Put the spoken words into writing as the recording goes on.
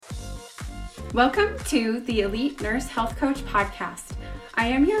Welcome to the Elite Nurse Health Coach Podcast. I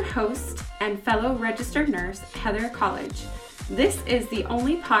am your host and fellow registered nurse, Heather College. This is the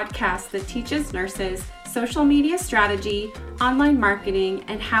only podcast that teaches nurses social media strategy, online marketing,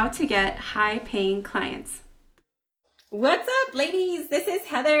 and how to get high-paying clients. What's up, ladies? This is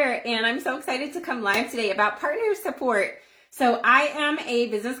Heather, and I'm so excited to come live today about partner support. So I am a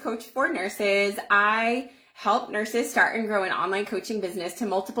business coach for nurses. I help nurses start and grow an online coaching business to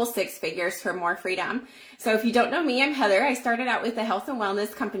multiple six figures for more freedom. So if you don't know me, I'm Heather. I started out with a health and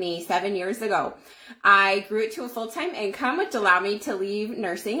wellness company 7 years ago. I grew it to a full-time income, which allowed me to leave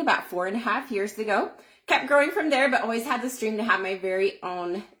nursing about 4.5 years ago. Kept growing from there, but always had this dream to have my very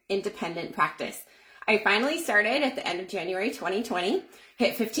own independent practice. I finally started at the end of January 2020,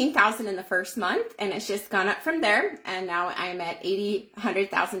 hit $15,000 in the first month, and it's just gone up from there. And now I'm at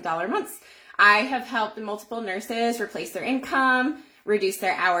 $100,000 months. I have helped multiple nurses replace their income, reduce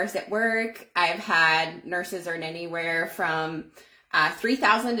their hours at work. I've had nurses earn anywhere from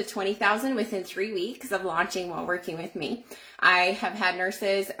 $3,000 to $20,000 within 3 weeks of launching while working with me. I have had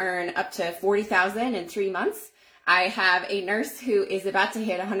nurses earn up to $40,000 in 3 months. I have a nurse who is about to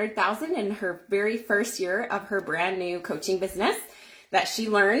hit $100,000 in her very first year of her brand new coaching business that she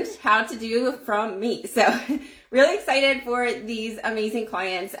learned how to do from me. So really excited for these amazing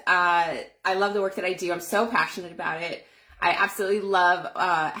clients. I love the work that I do. I'm so passionate about it. I absolutely love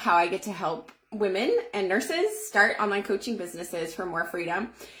how I get to help women and nurses start online coaching businesses for more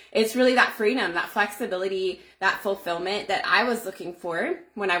freedom. It's really that freedom, that flexibility, that fulfillment that I was looking for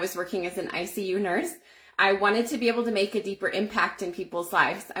when I was working as an ICU nurse. I wanted to be able to make a deeper impact in people's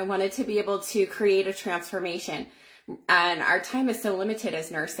lives. I wanted to be able to create a transformation. And our time is so limited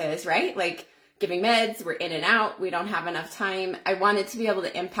as nurses, right? Like giving meds, we're in and out, we don't have enough time. I wanted to be able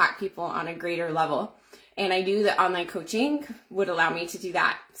to impact people on a greater level. And I knew that online coaching would allow me to do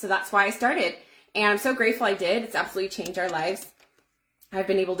that. So that's why I started. And I'm so grateful I did. It's absolutely changed our lives. I've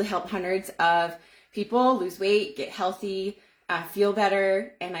been able to help hundreds of people lose weight, get healthy, feel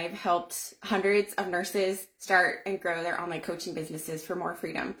better. And I've helped hundreds of nurses start and grow their online coaching businesses for more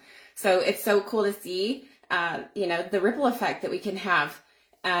freedom. So it's so cool to see the ripple effect that we can have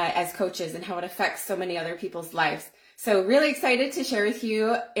as coaches and how it affects so many other people's lives. So really excited to share with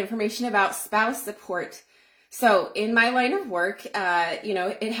you information about spouse support. So in my line of work,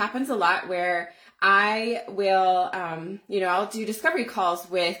 it happens a lot where I will, I'll do discovery calls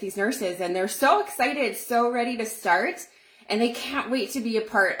with these nurses and they're so excited, so ready to start, and they can't wait to be a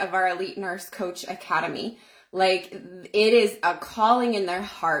part of our Elite Nurse Coach Academy. Like, it is a calling in their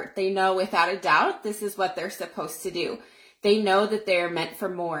heart. They know without a doubt this is what they're supposed to do. They know that they're meant for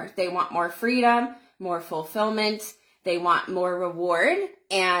more. They want more freedom, more fulfillment. They want more reward.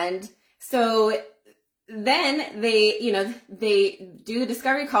 And so then they do the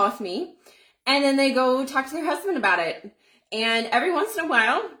discovery call with me, and then they go talk to their husband about it. And every once in a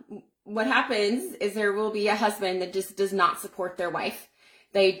while, what happens is there will be a husband that just does not support their wife.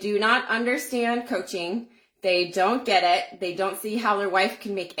 They do not understand coaching. They don't get it. They don't see how their wife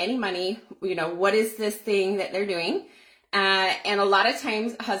can make any money. What is this thing that they're doing? And a lot of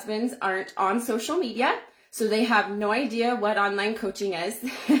times husbands aren't on social media, so they have no idea what online coaching is.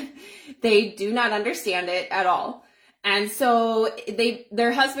 They do not understand it at all. And so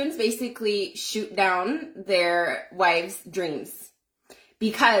their husbands basically shoot down their wives' dreams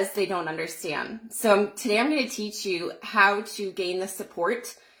because they don't understand. So today I'm going to teach you how to gain the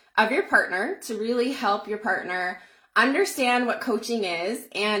support of your partner to really help your partner understand what coaching is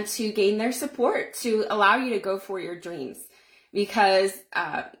and to gain their support to allow you to go for your dreams. Because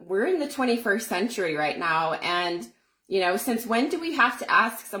we're in the 21st century right now, and since when do we have to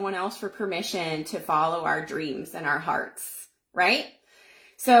ask someone else for permission to follow our dreams and our hearts, right?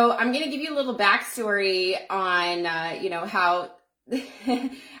 So I'm going to give you a little backstory on how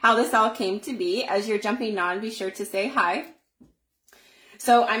how this all came to be. As you're jumping on, be sure to say hi.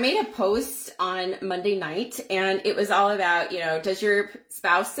 So I made a post on Monday night, and it was all about, does your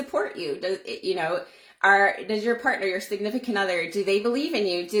spouse support you? Does your partner, your significant other, do they believe in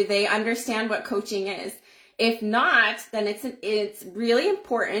you? Do they understand what coaching is? If not, then it's really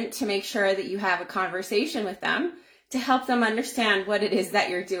important to make sure that you have a conversation with them to help them understand what it is that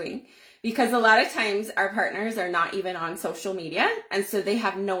you're doing. Because a lot of times our partners are not even on social media, and so they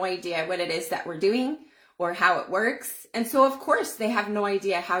have no idea what it is that we're doing or how it works. And so of course they have no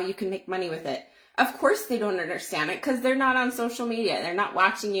idea how you can make money with it. Of course they don't understand it because they're not on social media. They're not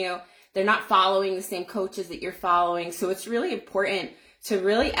watching you. They're not following the same coaches that you're following. So it's really important to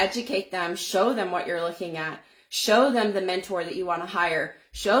really educate them, show them what you're looking at, show them the mentor that you want to hire,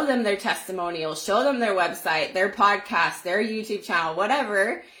 show them their testimonials, show them their website, their podcast, their YouTube channel,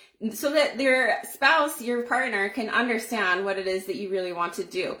 whatever, so that your spouse, your partner, can understand what it is that you really want to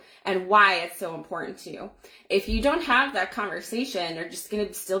do and why it's so important to you. If you don't have that conversation, they're just going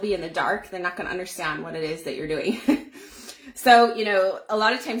to still be in the dark. They're not going to understand what it is that you're doing. So, a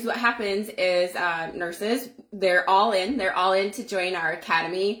lot of times what happens is nurses, they're all in to join our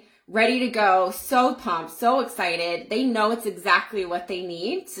academy, ready to go, so pumped, so excited. They know it's exactly what they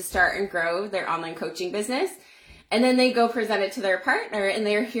need to start and grow their online coaching business. And then they go present it to their partner and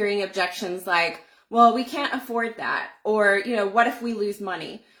they're hearing objections like, well, we can't afford that. Or, what if we lose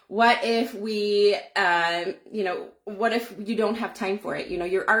money? What if we, what if you don't have time for it?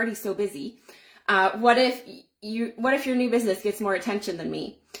 You're already so busy. What if your new business gets more attention than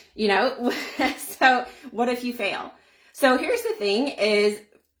me? So what if you fail? So here's the thing is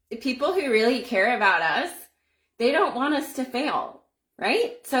people who really care about us, they don't want us to fail,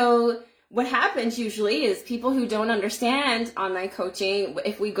 right? So what happens usually is people who don't understand online coaching,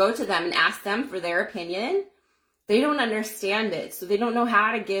 if we go to them and ask them for their opinion, they don't understand it. So they don't know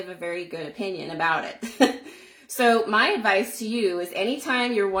how to give a very good opinion about it. So my advice to you is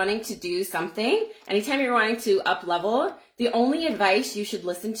anytime you're wanting to do something, anytime you're wanting to up level, the only advice you should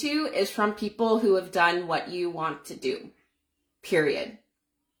listen to is from people who have done what you want to do, period.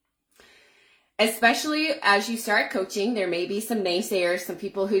 Especially as you start coaching, there may be some naysayers, some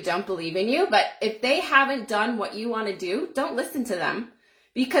people who don't believe in you, but if they haven't done what you want to do, don't listen to them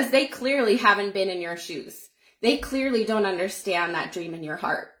because they clearly haven't been in your shoes. They clearly don't understand that dream in your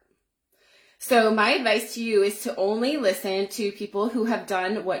heart. So my advice to you is to only listen to people who have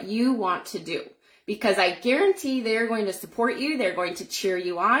done what you want to do because I guarantee they're going to support you. They're going to cheer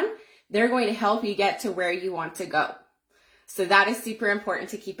you on. They're going to help you get to where you want to go. So that is super important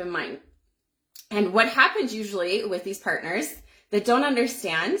to keep in mind. And what happens usually with these partners that don't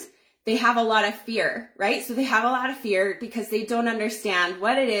understand, they have a lot of fear, right? So they have a lot of fear because they don't understand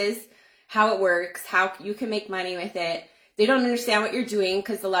what it is, how it works, how you can make money with it. They don't understand what you're doing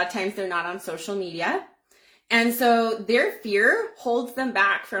because a lot of times they're not on social media. And so their fear holds them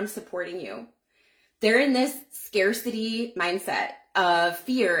back from supporting you. They're in this scarcity mindset of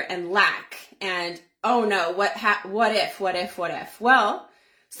fear and lack and, oh no, what if? Well,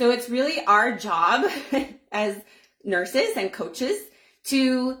 so it's really our job as nurses and coaches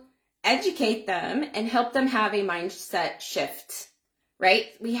to educate them and help them have a mindset shift, right?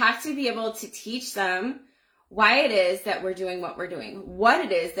 We have to be able to teach them why it is that we're doing what we're doing, what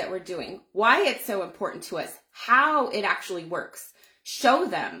it is that we're doing, why it's so important to us, how it actually works. Show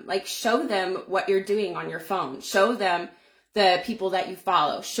them what you're doing on your phone. Show them the people that you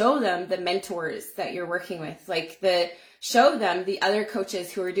follow. Show them the mentors that you're working with, show them the other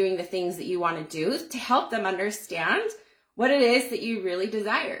coaches who are doing the things that you want to do to help them understand what it is that you really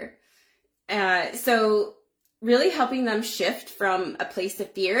desire. So really helping them shift from a place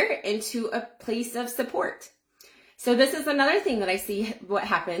of fear into a place of support. So this is another thing that I see what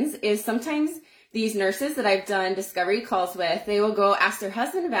happens is sometimes these nurses that I've done discovery calls with, they will go ask their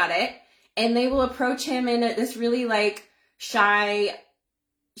husband about it and they will approach him in this really shy,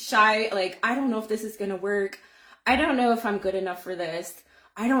 I don't know if this is going to work. I don't know if I'm good enough for this.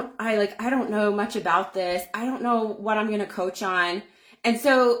 I don't know much about this. I don't know what I'm going to coach on. And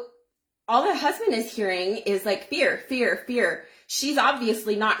so all the husband is hearing is fear. She's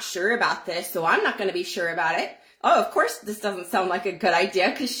obviously not sure about this, so I'm not going to be sure about it. Oh, of course this doesn't sound like a good idea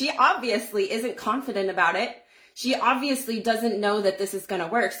because she obviously isn't confident about it. She obviously doesn't know that this is going to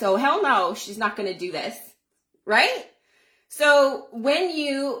work. So hell no, she's not going to do this, right? So when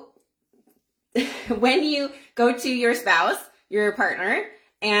you go to your spouse, your partner,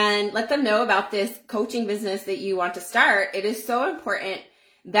 and let them know about this coaching business that you want to start, it is so important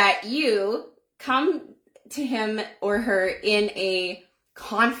that you come to him or her in a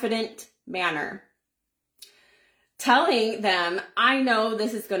confident manner. Telling them, I know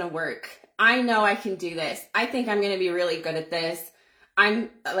this is going to work. I know I can do this. I think I'm going to be really good at this. I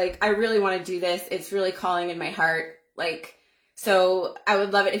really want to do this. It's really calling in my heart. So I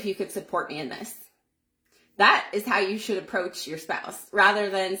would love it if you could support me in this. That is how you should approach your spouse rather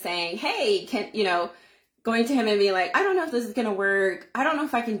than saying, hey, going to him and being like, I don't know if this is going to work. I don't know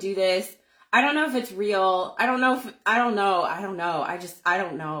if I can do this. I don't know if it's real. I don't know. I don't know. I don't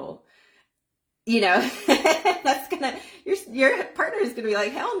know. Your partner is going to be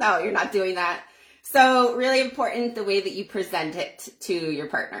like, hell no, you're not doing that. So really important the way that you present it to your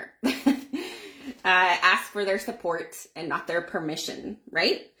partner. Ask for their support and not their permission,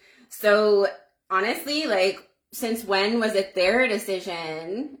 right? So honestly, since when was it their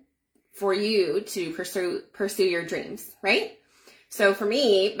decision for you to pursue your dreams, right? So for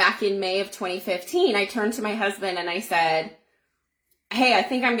me, back in May of 2015, I turned to my husband and I said, hey, I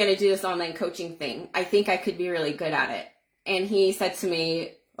think I'm going to do this online coaching thing. I think I could be really good at it. And he said to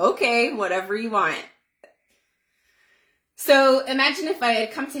me, okay, whatever you want. So imagine if I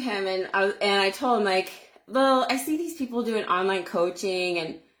had come to him and I told him, like, well, I see these people doing online coaching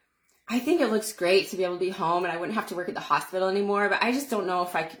and I think it looks great to be able to be home and I wouldn't have to work at the hospital anymore, but I just don't know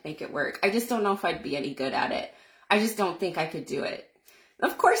if I could make it work. I just don't know if I'd be any good at it. I just don't think I could do it.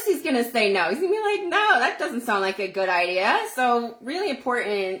 Of course he's going to say no. He's going to be like, no, that doesn't sound like a good idea. So really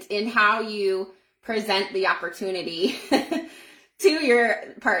important in how you present the opportunity to your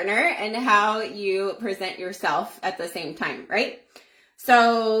partner and how you present yourself at the same time, right?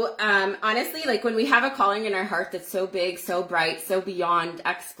 So honestly, like when we have a calling in our heart that's so big, so bright, so beyond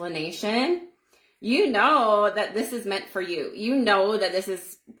explanation, you know that this is meant for you. You know that this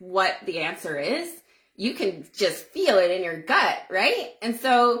is what the answer is. You can just feel it in your gut, right? And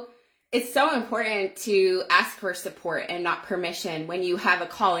so it's so important to ask for support and not permission when you have a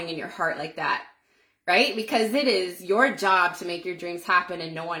calling in your heart like that, right? Because it is your job to make your dreams happen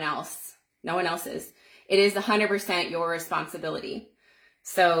and no one else's. It is 100% your responsibility.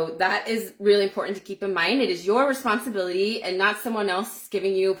 So that is really important to keep in mind. It is your responsibility and not someone else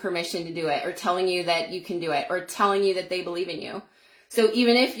giving you permission to do it or telling you that you can do it or telling you that they believe in you. So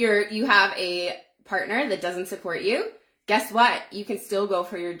even if you have a partner that doesn't support you, guess what? You can still go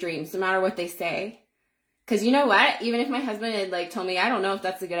for your dreams no matter what they say. Because you know what? Even if my husband had told me, I don't know if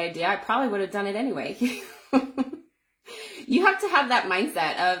that's a good idea, I probably would have done it anyway. You have to have that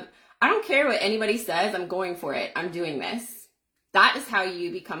mindset of, I don't care what anybody says, I'm going for it. I'm doing this. That is how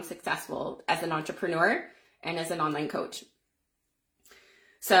you become successful as an entrepreneur and as an online coach.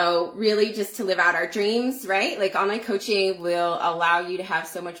 So really just to live out our dreams, right? Like online coaching will allow you to have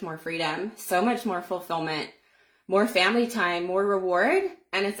so much more freedom, so much more fulfillment, more family time, more reward,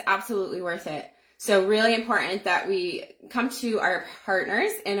 and it's absolutely worth it. So really important that we come to our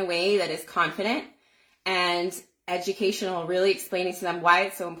partners in a way that is confident and educational, really explaining to them why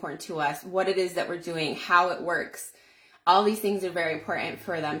it's so important to us, what it is that we're doing, how it works. All these things are very important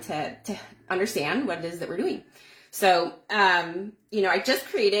for them to understand what it is that we're doing. So, I just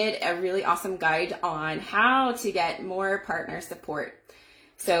created a really awesome guide on how to get more partner support.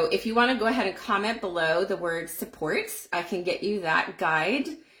 So if you want to go ahead and comment below the word support, I can get you that guide.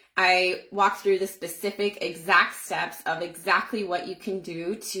 I walk through the specific exact steps of exactly what you can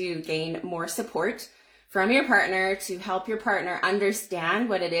do to gain more support from your partner to help your partner understand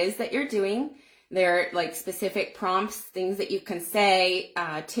what it is that you're doing. There are specific prompts, things that you can say,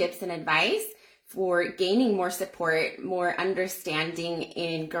 tips and advice for gaining more support, more understanding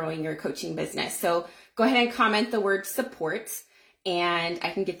in growing your coaching business. So go ahead and comment the word support and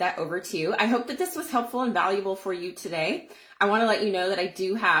I can get that over to you. I hope that this was helpful and valuable for you today. I want to let you know that I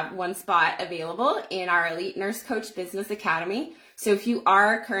do have one spot available in our Elite Nurse Coach Business Academy. So if you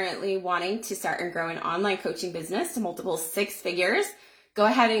are currently wanting to start and grow an online coaching business to multiple 6 figures, go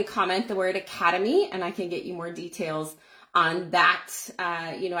ahead and comment the word academy and I can get you more details on that.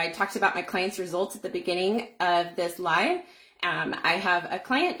 I talked about my client's results at the beginning of this live. I have a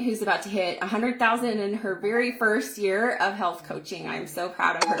client who's about to hit 100,000 in her very first year of health coaching. I'm so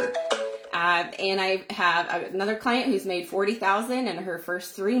proud of her. And I have another client who's made 40,000 in her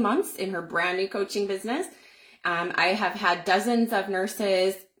first 3 months in her brand new coaching business. I have had dozens of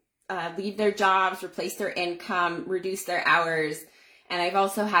nurses leave their jobs, replace their income, reduce their hours. And I've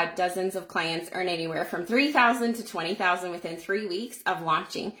also had dozens of clients earn anywhere from $3,000 to $20,000 within 3 weeks of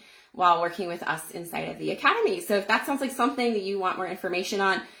launching while working with us inside of the Academy. So if that sounds like something that you want more information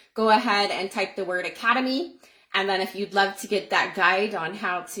on, go ahead and type the word Academy. And then if you'd love to get that guide on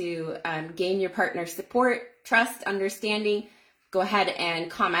how to gain your partner support, trust, understanding, go ahead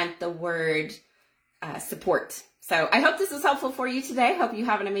and comment the word support. So I hope this was helpful for you today. Hope you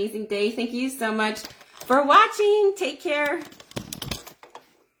have an amazing day. Thank you so much for watching. Take care.